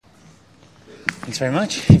Thanks very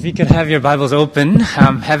much. If you could have your Bibles open,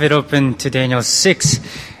 have it open to Daniel 6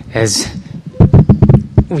 as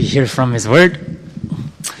we hear from His Word.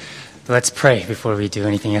 Let's pray before we do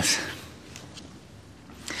anything else.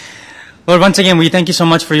 Lord, once again, we thank you so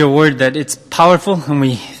much for your Word, that it's powerful, and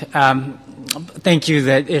we thank you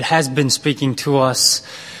that it has been speaking to us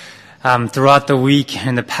throughout the week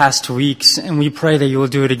and the past weeks, and we pray that you will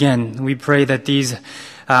do it again. We pray that these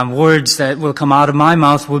words that will come out of my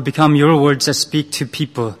mouth will become your words that speak to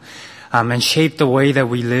people and shape the way that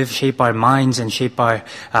we live, shape our minds, and shape our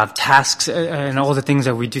tasks and all the things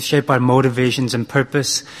that we do, shape our motivations and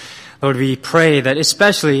purpose. Lord, we pray that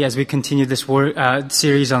especially as we continue this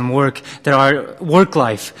series on work, that our work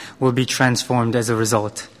life will be transformed as a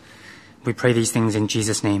result. We pray these things in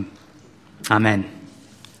Jesus' name. Amen.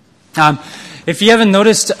 If you haven't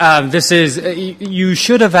noticed, you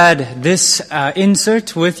should have had this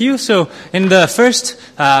insert with you. So in the first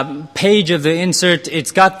page of the insert,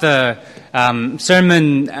 it's got the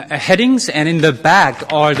sermon headings, and in the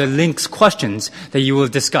back are the links, questions that you will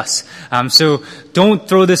discuss. So don't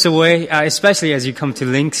throw this away, especially as you come to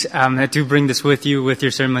links. Do bring this with you with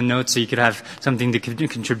your sermon notes so you could have something to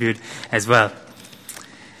contribute as well.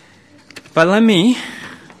 But let me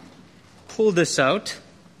pull this out.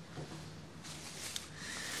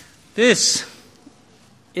 I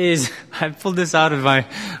pulled this out of my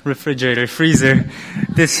freezer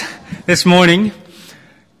this morning.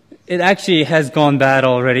 It actually has gone bad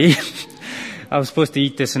already. I was supposed to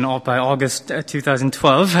eat this by August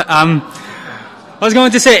 2012. I was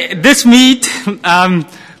going to say, this meat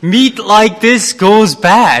like this goes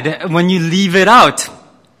bad when you leave it out.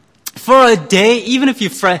 For a day, even if you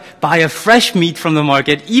buy a fresh meat from the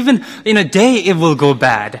market, even in a day, it will go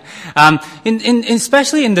bad.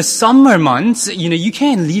 Especially in the summer months, you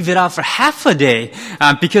can't leave it out for half a day,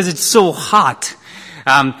 because it's so hot.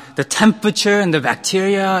 The temperature and the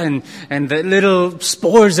bacteria and the little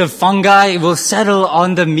spores of fungi will settle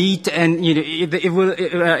on the meat, and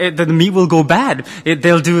the meat will go bad.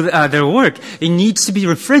 They'll do their work. It needs to be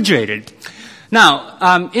refrigerated.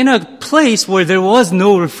 Now, in a place where there was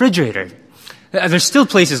no refrigerator, there's still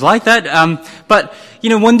places like that, but,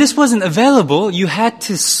 when this wasn't available, you had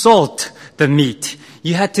to salt the meat.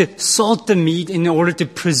 You had to salt the meat in order to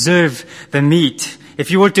preserve the meat. If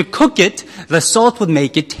you were to cook it, the salt would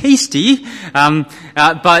make it tasty,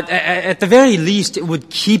 but at the very least, it would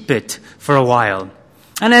keep it for a while.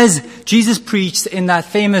 And as Jesus preached in that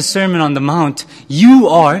famous Sermon on the Mount, you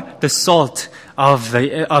are the salt of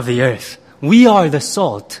the earth. We are the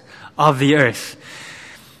salt of the earth.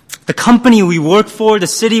 The company we work for, the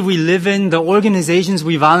city we live in, the organizations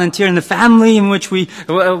we volunteer in, the family in which we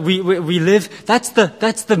live, that's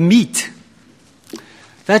the meat.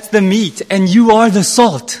 That's the meat. And you are the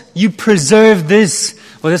salt. You preserve this.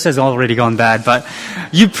 Well, this has already gone bad, but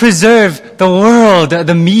you preserve the world,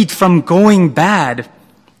 the meat from going bad.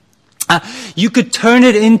 You could turn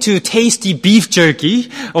it into tasty beef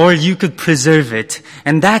jerky, or you could preserve it.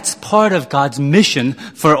 And that's part of God's mission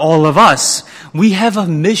for all of us. We have a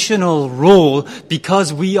missional role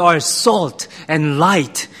because we are salt and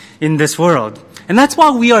light in this world. And that's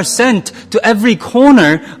why we are sent to every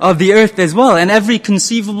corner of the earth as well, and every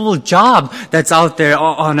conceivable job that's out there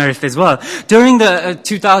on earth as well. During the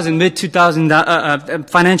mid-2000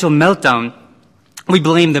 financial meltdown, we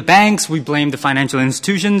blamed the banks, we blamed the financial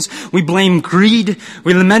institutions, we blamed greed,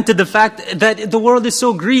 we lamented the fact that the world is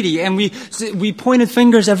so greedy, and we pointed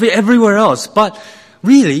fingers everywhere else. But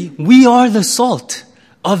really, we are the salt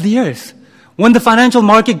of the earth. When the financial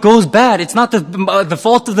market goes bad, it's not the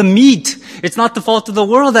fault of the meat. It's not the fault of the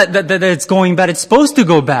world that it's going bad. It's supposed to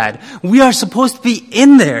go bad. We are supposed to be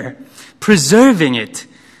in there, preserving it,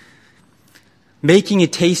 making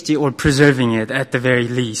it tasty, or preserving it at the very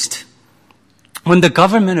least. When the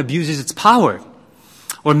government abuses its power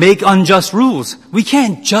or make unjust rules, we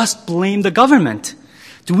can't just blame the government.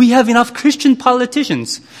 Do we have enough Christian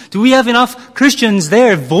politicians? Do we have enough Christians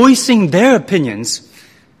there voicing their opinions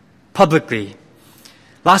publicly?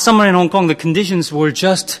 Last summer in Hong Kong, the conditions were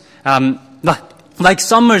just like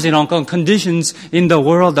summers in Hong Kong. Conditions in the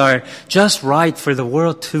world are just right for the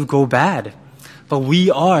world to go bad. But we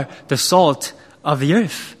are the salt of the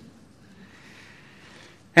earth.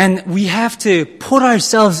 And we have to put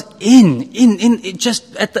ourselves in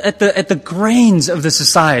just at the grains of the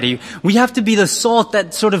society. We have to be the salt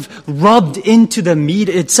that sort of rubbed into the meat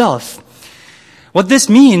itself. What this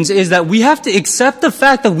means is that we have to accept the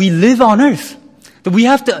fact that we live on earth. That we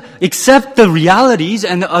have to accept the realities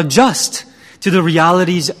and adjust to the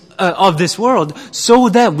realities of this world so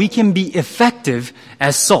that we can be effective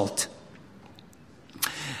as salt.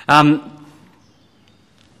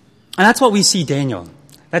 And that's what we see Daniel.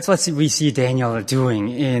 That's what we see Daniel doing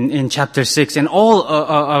in chapter 6 and all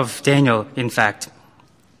of Daniel, in fact.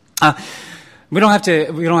 We don't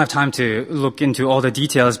have time to look into all the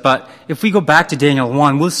details, but if we go back to Daniel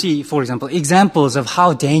 1, we'll see, for example, examples of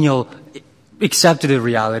how Daniel accepted the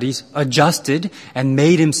realities, adjusted, and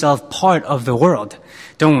made himself part of the world,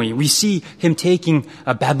 don't we? We see him taking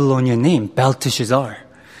a Babylonian name, Belteshazzar.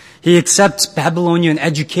 He accepts Babylonian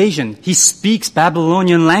education. He speaks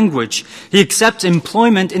Babylonian language. He accepts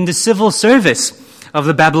employment in the civil service of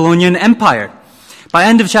the Babylonian Empire. By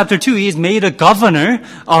end of chapter 2, he is made a governor,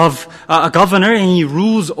 and he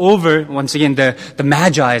rules over, once again, the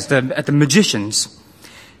Magi's, the magicians.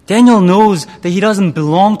 Daniel knows that he doesn't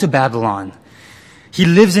belong to Babylon. He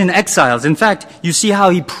lives in exiles. In fact, you see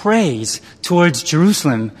how he prays towards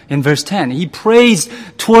Jerusalem in verse 10. He prays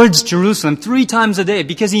towards Jerusalem 3 times a day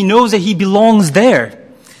because he knows that he belongs there.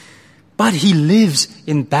 But he lives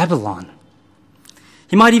in Babylon.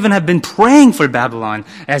 He might even have been praying for Babylon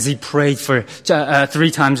as he prayed for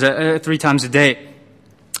 3 times a day.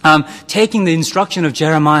 Taking the instruction of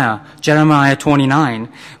Jeremiah 29,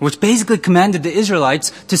 which basically commanded the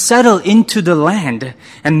Israelites to settle into the land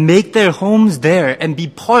and make their homes there and be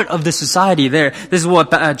part of the society there. This is what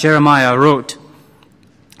Jeremiah wrote.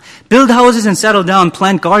 Build houses and settle down,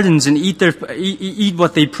 plant gardens and eat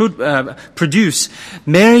what they produce.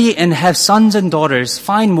 Marry and have sons and daughters.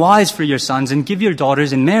 Find wives for your sons and give your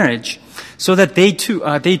daughters in marriage, so that they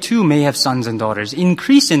too may have sons and daughters.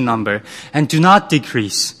 Increase in number and do not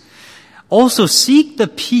decrease. Also seek the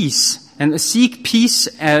peace and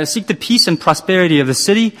prosperity of the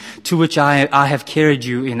city to which I have carried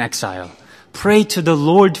you in exile. Pray to the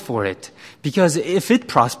Lord for it, because if it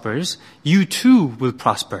prospers, you too will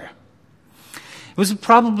prosper. It was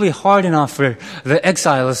probably hard enough for the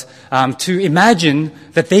exiles to imagine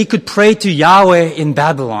that they could pray to Yahweh in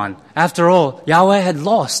Babylon. After all, Yahweh had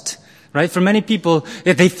lost, right? For many people,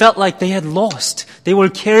 they felt like they had lost. They were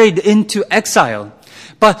carried into exile.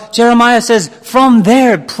 But Jeremiah says, from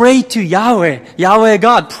there, pray to Yahweh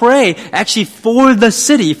God. Pray actually for the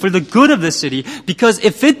city, for the good of the city, because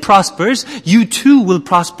if it prospers, you too will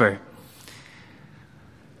prosper.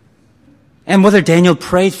 And whether Daniel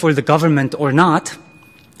prayed for the government or not,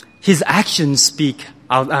 his actions speaks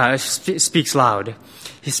loud.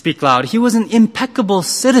 He speaks loud. He was an impeccable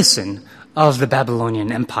citizen of the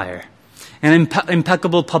Babylonian Empire, an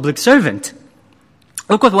impeccable public servant.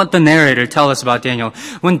 Look what the narrator tells us about Daniel.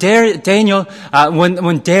 When King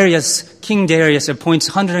Darius appoints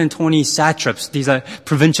 120 satraps, these are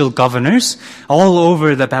provincial governors, all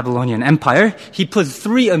over the Babylonian Empire, he put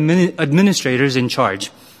 3 administrators in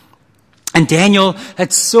charge. And Daniel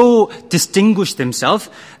had so distinguished himself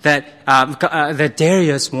that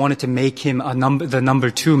Darius wanted to make him the number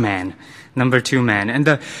 2 man.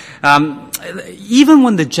 And even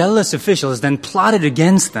when the jealous officials then plotted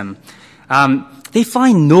against them, they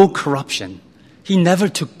find no corruption. He never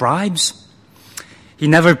took bribes. He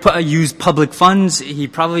never used public funds. He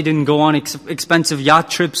probably didn't go on expensive yacht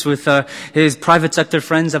trips with his private sector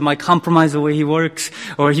friends that might compromise the way he works.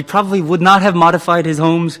 Or he probably would not have modified his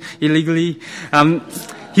homes illegally.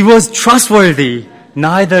 He was trustworthy,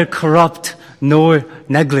 neither corrupt nor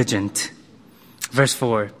negligent. Verse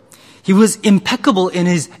 4. He was impeccable in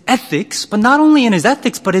his ethics, but not only in his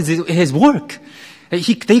ethics, but his work.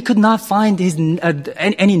 They could not find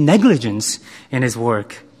any negligence in his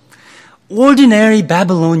work. Ordinary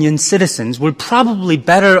Babylonian citizens were probably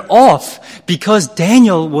better off because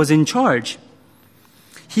Daniel was in charge.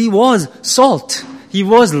 He was salt. He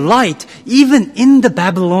was light, even in the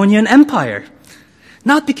Babylonian Empire.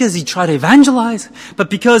 Not because he tried to evangelize, but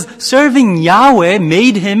because serving Yahweh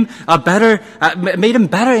made him better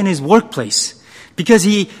in his workplace. Because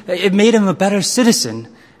it made him a better citizen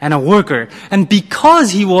and a worker. And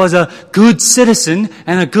because he was a good citizen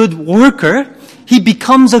and a good worker, he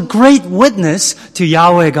becomes a great witness to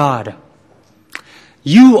Yahweh God.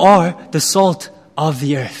 You are the salt of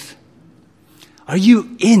the earth. Are you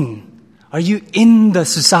in the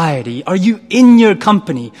society? Are you in your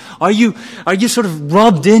company? Are you sort of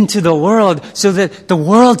rubbed into the world so that the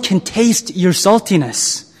world can taste your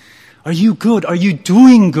saltiness? Are you good? Are you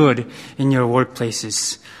doing good in your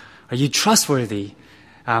workplaces? Are you trustworthy?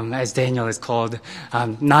 As Daniel is called,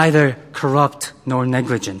 neither corrupt nor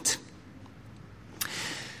negligent.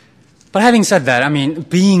 But having said that,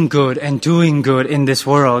 being good and doing good in this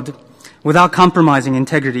world without compromising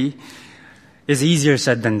integrity is easier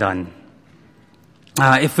said than done.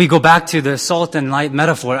 If we go back to the salt and light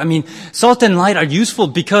metaphor, salt and light are useful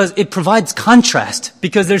because it provides contrast,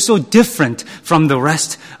 because they're so different from the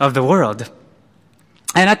rest of the world.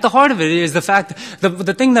 And at the heart of it is the fact,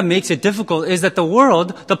 the thing that makes it difficult is that the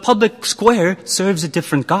world, the public square, serves a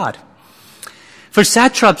different God. For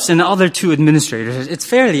satraps and other two administrators, it's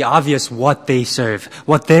fairly obvious what they serve,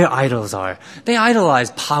 what their idols are. They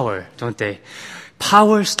idolize power, don't they?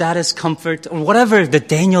 Power, status, comfort, or whatever that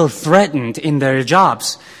Daniel threatened in their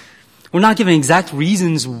jobs. We're not given exact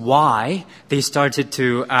reasons why they started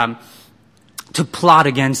to plot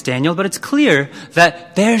against Daniel, but it's clear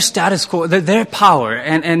that their status quo, their power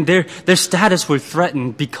and their status were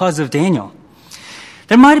threatened because of Daniel.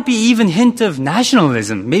 There might be even hint of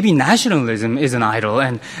nationalism. Maybe nationalism is an idol,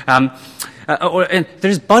 and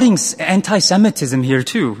there's budding anti-Semitism here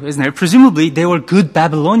too, isn't there? Presumably they were good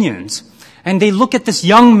Babylonians. And they look at this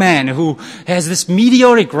young man who has this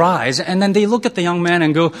meteoric rise, and then they look at the young man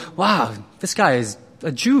and go, wow, this guy is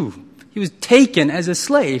a Jew. He was taken as a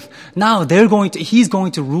slave. Now he's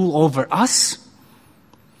going to rule over us.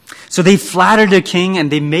 So they flatter the king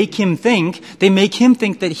and they make him think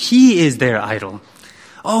that he is their idol.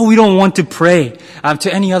 Oh, we don't want to pray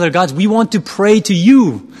to any other gods. We want to pray to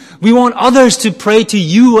you. We want others to pray to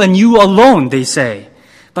you and you alone, they say.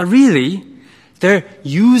 But really, they're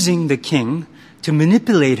using the king to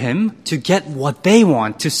manipulate him to get what they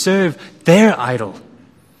want, to serve their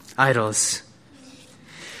idols.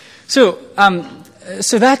 So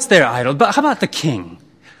that's their idol. But how about the king?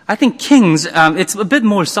 I think kings, it's a bit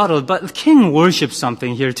more subtle, but the king worships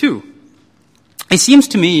something here too. It seems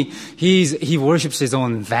to me he worships his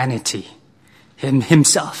own vanity,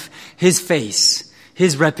 himself, his face,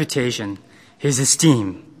 his reputation, his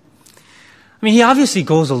esteem. I mean, he obviously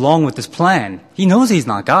goes along with this plan. He knows he's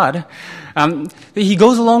not God. He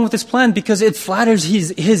goes along with this plan because it flatters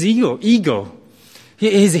his ego,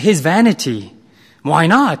 his vanity. Why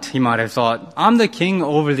not? He might have thought. I'm the king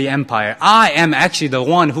over the empire. I am actually the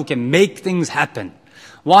one who can make things happen.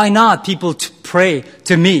 Why not people pray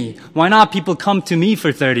to me? Why not people come to me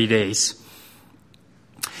for 30 days?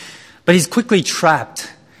 But he's quickly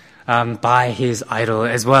trapped by his idol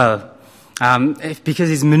as well. Because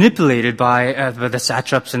he's manipulated by the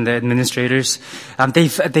satraps and the administrators. They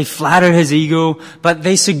flatter his ego, but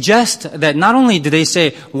they suggest that not only do they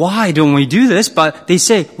say, why don't we do this, but they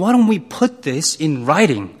say, why don't we put this in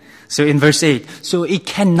writing? So in verse 8, so it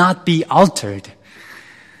cannot be altered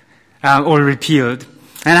or repealed.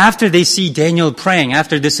 And after they see Daniel praying,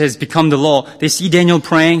 after this has become the law, they see Daniel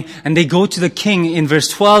praying, and they go to the king in verse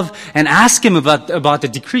 12 and ask him about the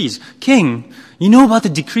decrees. King, you know about the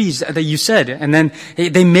decrees that you said, and then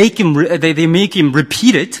they make him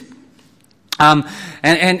repeat it.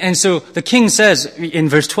 And so the king says in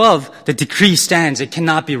verse 12, the decree stands, it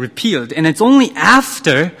cannot be repealed. And it's only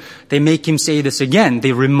after they make him say this again,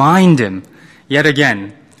 they remind him yet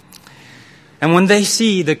again. And when they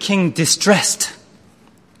see the king distressed,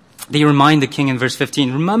 they remind the king in verse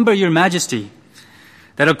 15, remember your majesty,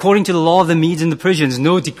 that according to the law of the Medes and the Persians,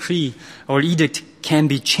 no decree or edict can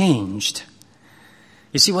be changed.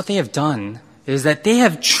 You see, what they have done is that they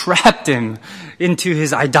have trapped him into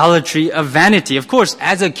his idolatry of vanity. Of course,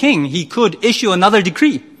 as a king, he could issue another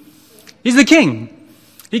decree. He's the king.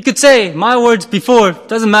 He could say, my words before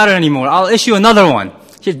doesn't matter anymore. I'll issue another one.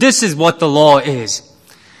 This is what the law is.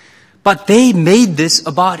 But they made this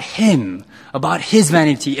about him, about his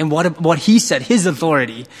vanity and what he said, his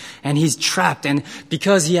authority. And he's trapped. And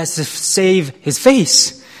because he has to save his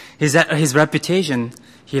face, his reputation,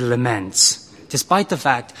 he laments. Despite the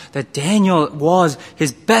fact that Daniel was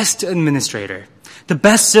his best administrator, the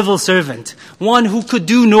best civil servant, one who could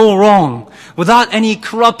do no wrong, without any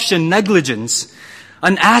corruption, negligence,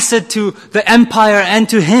 an asset to the empire and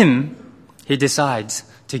to him, he decides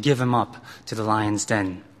to give him up to the lion's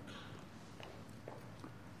den.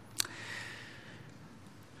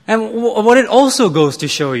 And what it also goes to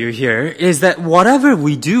show you here is that whatever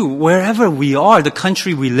we do, wherever we are, the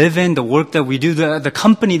country we live in, the work that we do, the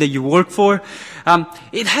company that you work for,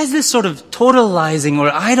 it has this sort of totalizing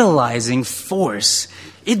or idolizing force.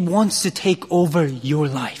 It wants to take over your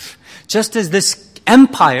life. Just as this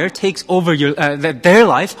empire takes over their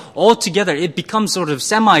life altogether, it becomes sort of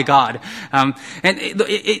semi-God.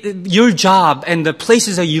 Your job and the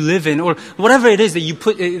places that you live in, or whatever it is that you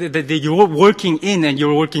put, that you're working in and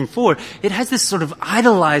you're working for, it has this sort of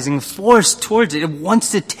idolizing force towards it. It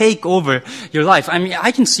wants to take over your life. I mean,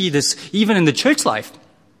 I can see this even in the church life.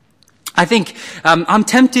 I think I'm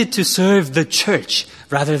tempted to serve the church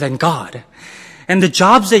rather than God. And the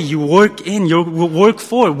jobs that you work in, you work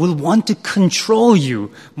for, will want to control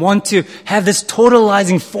you, want to have this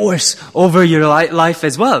totalizing force over your life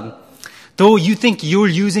as well. Though you think you're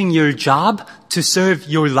using your job to serve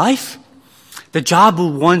your life, the job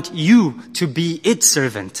will want you to be its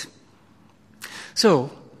servant.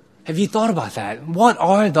 So, have you thought about that? What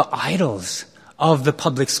are the idols of the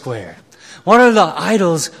public square? What are the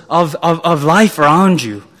idols of life around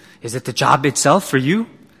you? Is it the job itself for you?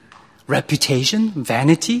 Reputation?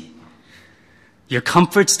 Vanity? Your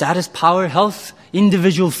comfort, status, power, health,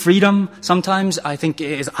 individual freedom, sometimes I think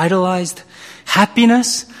is idolized.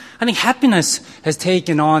 Happiness? I think happiness has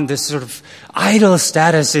taken on this sort of idol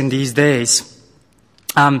status in these days.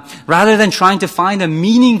 Rather than trying to find a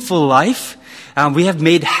meaningful life, we have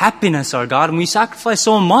made happiness our God, and we sacrifice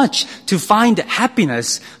so much to find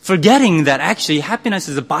happiness, forgetting that actually happiness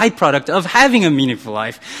is a byproduct of having a meaningful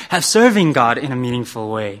life, serving God in a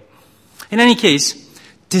meaningful way. In any case,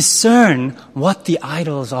 discern what the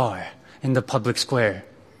idols are in the public square.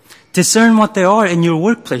 Discern what they are in your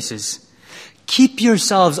workplaces. Keep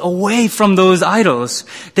yourselves away from those idols.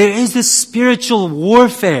 There is this spiritual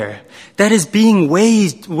warfare that is being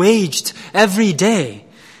waged every day.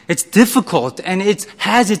 It's difficult and it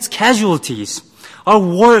has its casualties. Our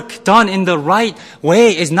work done in the right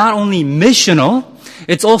way is not only missional,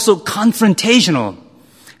 it's also confrontational.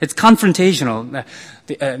 It's confrontational.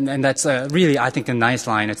 And that's really, I think, a nice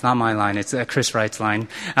line. It's not my line. It's Chris Wright's line.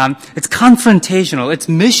 It's confrontational. It's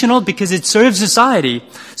missional because it serves the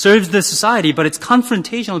society, but it's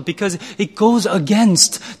confrontational because it goes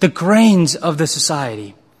against the grains of the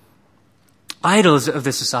society. Idols of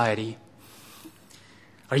the society.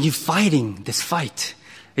 Are you fighting this fight?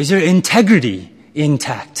 Is your integrity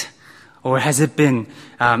intact? Or has it been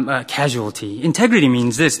a casualty? Integrity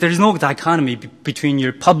means this. There's no dichotomy between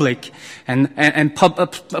your public and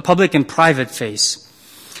private face.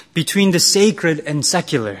 Between the sacred and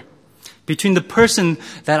secular. Between the person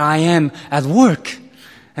that I am at work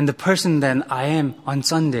and the person that I am on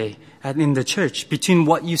Sunday in the church. Between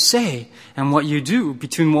what you say and what you do.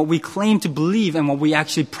 Between what we claim to believe and what we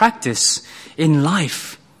actually practice in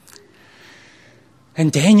life. And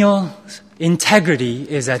Daniel's integrity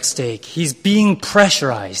is at stake. He's being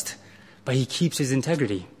pressurized, but he keeps his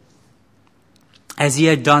integrity. As he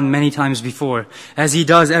had done many times before, as he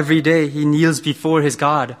does every day, he kneels before his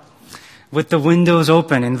God with the windows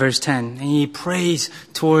open in verse 10, and he prays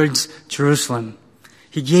towards Jerusalem.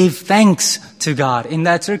 He gave thanks to God. In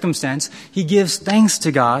that circumstance, he gives thanks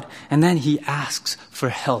to God, and then he asks for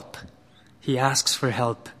help. He asks for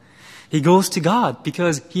help. He goes to God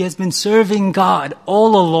because he has been serving God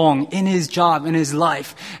all along in his job, in his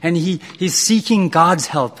life, and he's seeking God's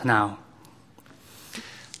help now.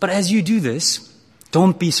 But as you do this,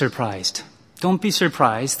 don't be surprised. Don't be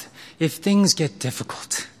surprised if things get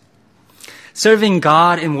difficult. Serving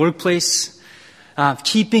God in workplace,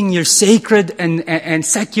 keeping your sacred and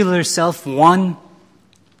secular self one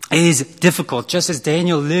is difficult. Just as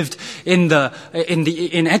Daniel lived in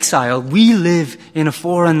exile, we live in a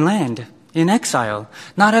foreign land, in exile.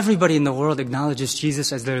 Not everybody in the world acknowledges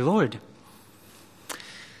Jesus as their Lord.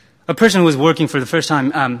 A person who was working for the first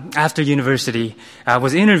time after university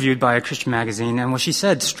was interviewed by a Christian magazine, and what she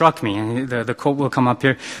said struck me, and the quote will come up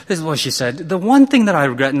here. This is what she said. "The one thing that I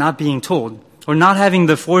regret not being told, or not having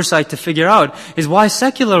the foresight to figure out, is why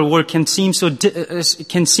secular work can seem so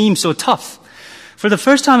tough. For the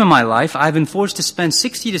first time in my life, I've been forced to spend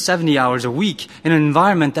 60 to 70 hours a week in an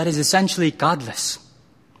environment that is essentially godless.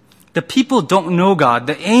 The people don't know God.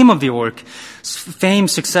 The aim of the work, fame,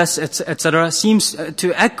 success, etc., seems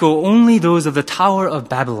to echo only those of the Tower of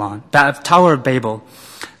Babel.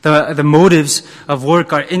 The motives of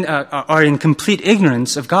work are in complete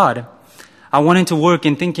ignorance of God. I went into work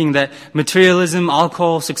in thinking that materialism,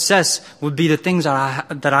 alcohol, success would be the things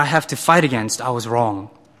that I have to fight against. I was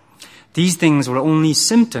wrong. These things were only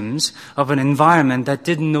symptoms of an environment that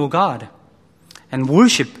didn't know God and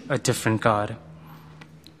worship a different God.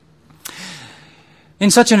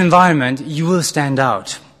 In such an environment, you will stand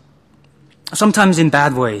out, sometimes in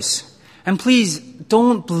bad ways. And please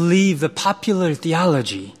don't believe the popular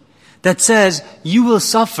theology that says you will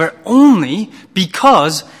suffer only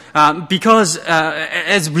because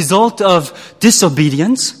as a result of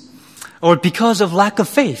disobedience or because of lack of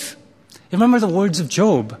faith. Remember the words of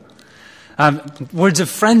Job. Words of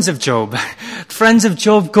friends of Job. Friends of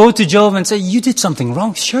Job go to Job and say, "You did something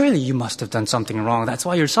wrong. Surely you must have done something wrong. That's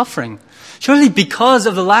why you're suffering. Surely because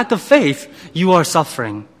of the lack of faith, you are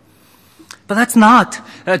suffering." But that's not.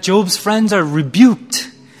 Job's friends are rebuked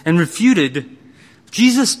and refuted.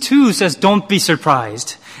 Jesus too says, "Don't be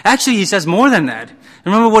surprised." Actually, he says more than that.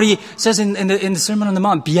 Remember what he says in the Sermon on the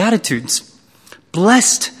Mount, Beatitudes.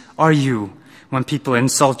 "Blessed are you when people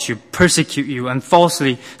insult you, persecute you, and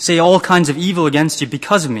falsely say all kinds of evil against you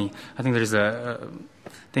because of me." I think there's a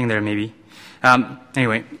thing there maybe.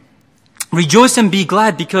 Anyway. "Rejoice and be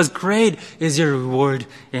glad because great is your reward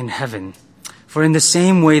in heaven. For in the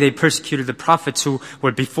same way they persecuted the prophets who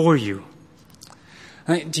were before you.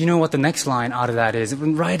 Do you know what the next line out of that is?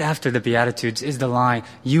 Right after the Beatitudes is the line,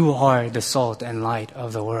 you are the salt and light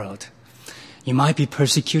of the world. You might be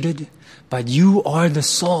persecuted, but you are the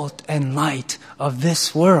salt and light of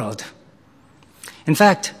this world. In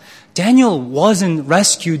fact, Daniel wasn't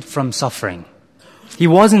rescued from suffering. He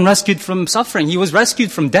wasn't rescued from suffering. He was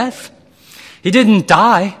rescued from death. He didn't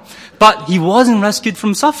die, but he wasn't rescued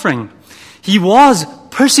from suffering. He was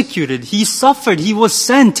persecuted. He suffered. He was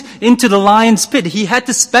sent into the lion's pit. He had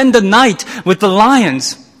to spend the night with the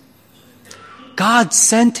lions. God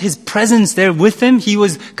sent His presence there with him.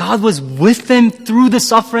 God was with him through the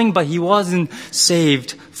suffering, but he wasn't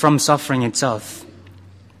saved from suffering itself.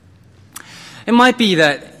 It might be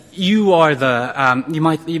that you are you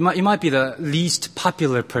might be the least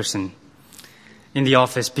popular person in the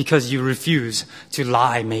office because you refuse to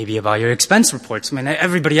lie maybe about your expense reports. I mean,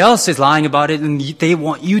 everybody else is lying about it and they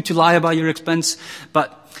want you to lie about your expense,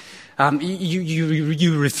 but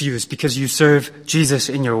you refuse because you serve Jesus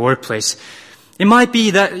in your workplace. It might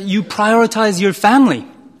be that you prioritize your family.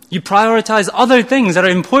 You prioritize other things that are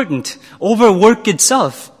important over work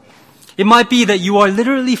itself. It might be that you are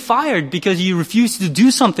literally fired because you refuse to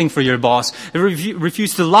do something for your boss,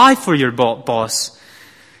 refuse to lie for your boss.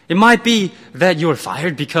 It might be that you're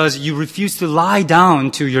fired because you refuse to lie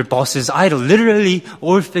down to your boss's idol, literally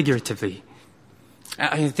or figuratively.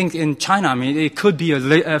 I think in China, I mean, it could be a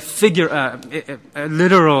literal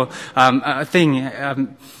thing,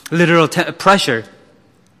 literal pressure.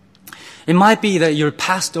 It might be that you're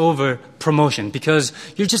passed over promotion because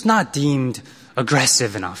you're just not deemed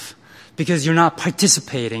aggressive enough, because you're not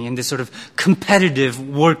participating in this sort of competitive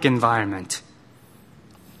work environment.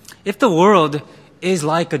 If the world is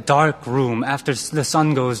like a dark room after the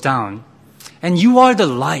sun goes down, and you are the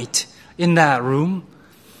light in that room,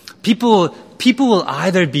 people will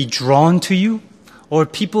either be drawn to you or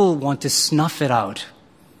people want to snuff it out,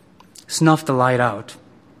 snuff the light out.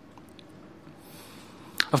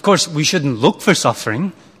 Of course, we shouldn't look for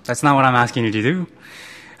suffering. That's not what I'm asking you to do.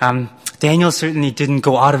 Daniel certainly didn't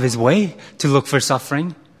go out of his way to look for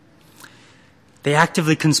suffering. They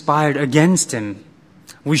actively conspired against him.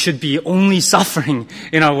 We should be only suffering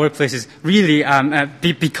in our workplaces, really,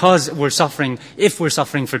 because we're suffering, if we're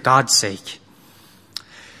suffering for God's sake.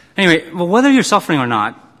 Anyway, well, whether you're suffering or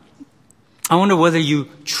not, I wonder whether you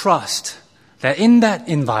trust that in that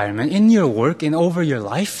environment, in your work, and over your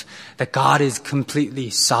life, that God is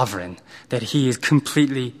completely sovereign, that He is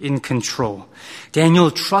completely in control.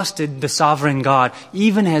 Daniel trusted the sovereign God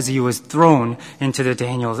even as he was thrown into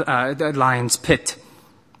the lion's pit.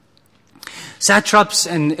 Satraps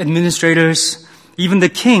and administrators, even the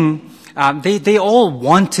king, they all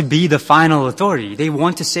want to be the final authority. They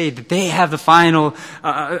want to say that they have the final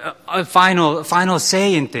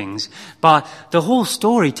say in things. But the whole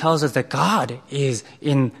story tells us that God is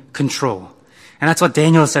in control. And that's what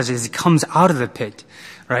Daniel says as he comes out of the pit.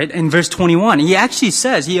 Right? In verse 21, he actually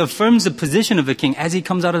says, he affirms the position of the king as he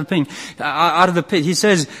comes out of the pit. He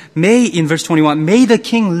says, in verse 21, may the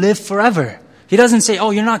king live forever. He doesn't say,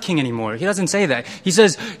 oh, you're not king anymore. He doesn't say that. He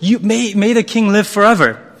says, may the king live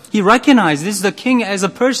forever. He recognizes the king as a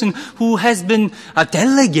person who has been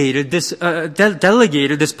delegated this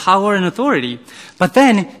power and authority. But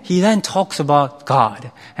then he talks about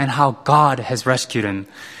God and how God has rescued him.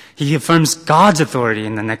 He affirms God's authority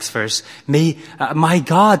in the next verse. My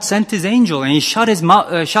God sent His angel and He shut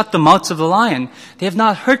the mouths of the lion. They have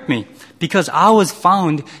not hurt me because I was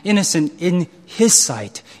found innocent in His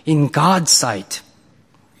sight, in God's sight.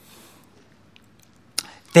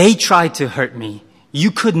 They tried to hurt me.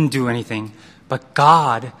 You couldn't do anything, but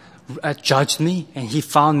God judged me and He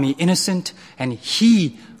found me innocent and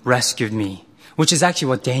He rescued me. Which is actually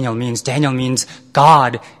what Daniel means. Daniel means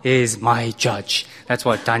God is my judge. That's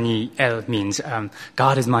what Daniel means.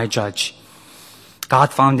 God is my judge.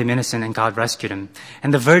 God found him innocent and God rescued him.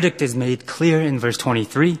 And the verdict is made clear in verse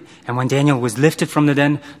 23. And when Daniel was lifted from the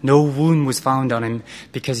den, no wound was found on him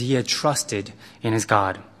because he had trusted in his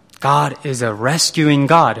God. God is a rescuing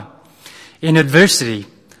God in adversity.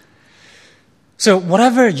 So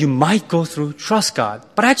whatever you might go through, trust God.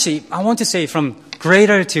 But actually, I want to say from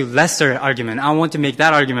greater to lesser argument. I want to make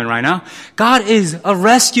that argument right now. God is a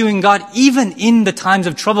rescuing God even in the times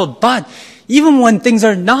of trouble, but even when things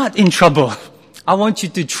are not in trouble, I want you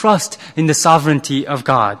to trust in the sovereignty of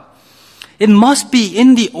God. It must be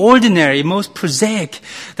in the ordinary, most prosaic,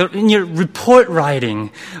 in your report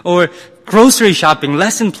writing or grocery shopping,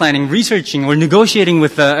 lesson planning, researching, or negotiating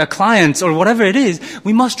with clients or whatever it is.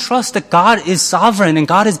 We must trust that God is sovereign and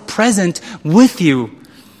God is present with you.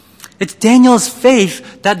 It's Daniel's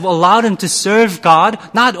faith that allowed him to serve God,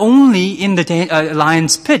 not only in the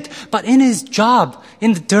lion's pit, but in his job,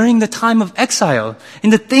 during the time of exile, in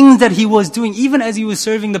the things that he was doing, even as he was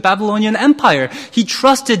serving the Babylonian Empire. He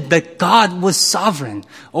trusted that God was sovereign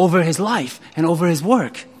over his life and over his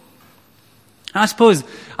work. And I suppose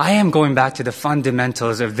I am going back to the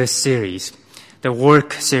fundamentals of this series, the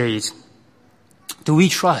work series. Do we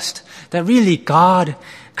trust that really God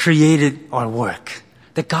created our work?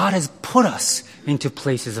 That God has put us into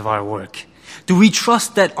places of our work? Do we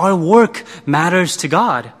trust that our work matters to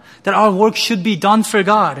God? That our work should be done for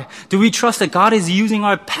God? Do we trust that God is using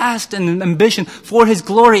our past and ambition for His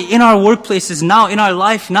glory in our workplaces now, in our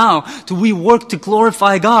life now? Do we work to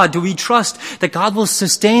glorify God? Do we trust that God will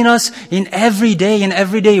sustain us in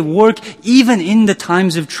everyday work, even in the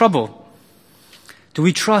times of trouble? Do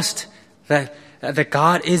we trust that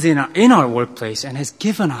God is in our workplace and has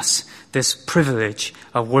given us this privilege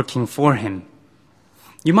of working for Him?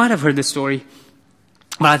 You might have heard this story,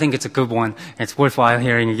 but I think it's a good one. It's worthwhile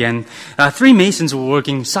hearing again. 3 masons were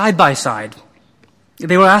working side by side.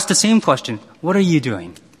 They were asked the same question: what are you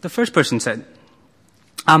doing? The first person said,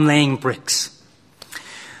 I'm laying bricks.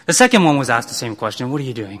 The second one was asked the same question: what are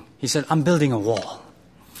you doing? He said, I'm building a wall.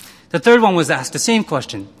 The third one was asked the same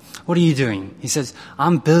question: what are you doing? He says,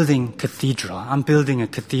 I'm building cathedral. I'm building a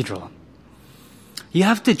cathedral. You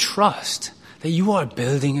have to trust that you are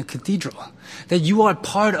building a cathedral, that you are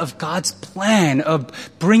part of God's plan of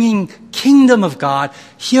bringing kingdom of God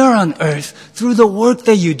here on earth through the work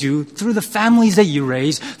that you do, through the families that you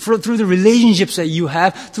raise, through the relationships that you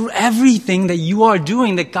have, through everything that you are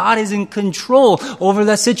doing, that God is in control over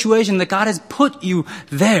that situation, that God has put you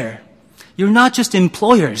there. You're not just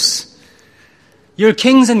employers. You're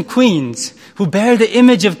kings and queens who bear the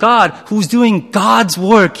image of God, who's doing God's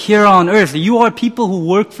work here on earth. You are people who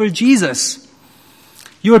work for Jesus.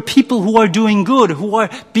 You are people who are doing good, who are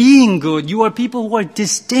being good. You are people who are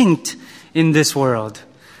distinct in this world.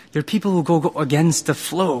 You're people who go against the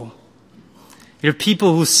flow. You're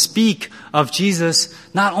people who speak of Jesus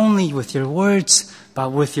not only with your words,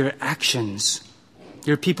 but with your actions.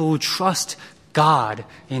 You're people who trust God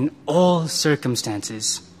in all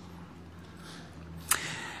circumstances.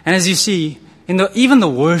 And as you see, in even the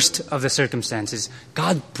worst of the circumstances,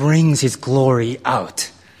 God brings His glory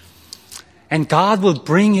out. And God will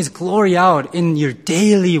bring His glory out in your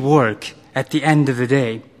daily work at the end of the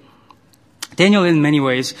day. Daniel, in many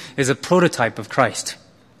ways, is a prototype of Christ.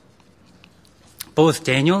 Both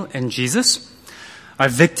Daniel and Jesus are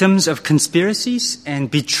victims of conspiracies and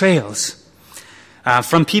betrayals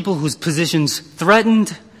from people whose positions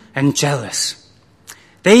threatened and jealous.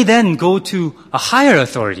 They then go to a higher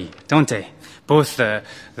authority, don't they? Both the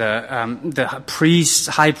priests,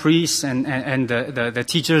 high priests, and the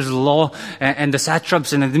teachers of the law, and the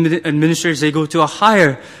satraps and administrators, they go to a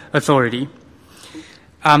higher authority.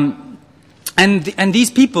 And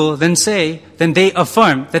these people then they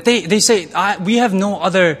affirm that they say, we have no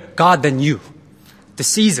other God than you, the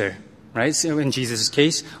Caesar, right? So in Jesus'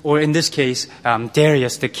 case, or in this case,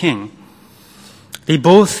 Darius the king. They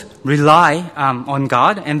both rely on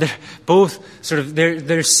God, and they're both sort of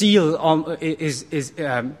their seal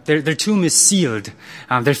their tomb is sealed.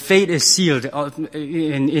 Their fate is sealed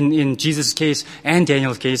in Jesus' case and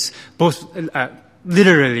Daniel's case, both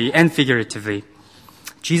literally and figuratively.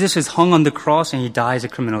 Jesus is hung on the cross and He dies a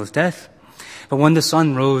criminal's death. But when the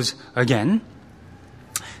sun rose again,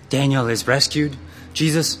 Daniel is rescued.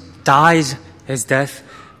 Jesus dies his death,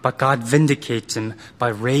 but God vindicates him by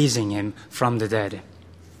raising him from the dead.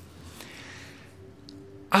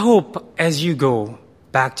 I hope as you go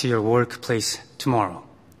back to your workplace tomorrow,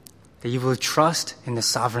 that you will trust in the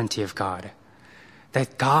sovereignty of God,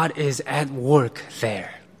 that God is at work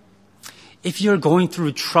there. If you're going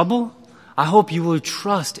through trouble, I hope you will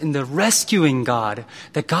trust in the rescuing God,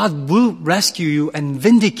 that God will rescue you and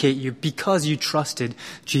vindicate you because you trusted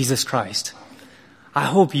Jesus Christ. I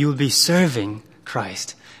hope you will be serving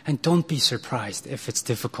Christ. And don't be surprised if it's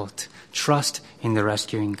difficult. Trust in the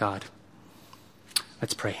rescuing God.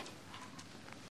 Let's pray.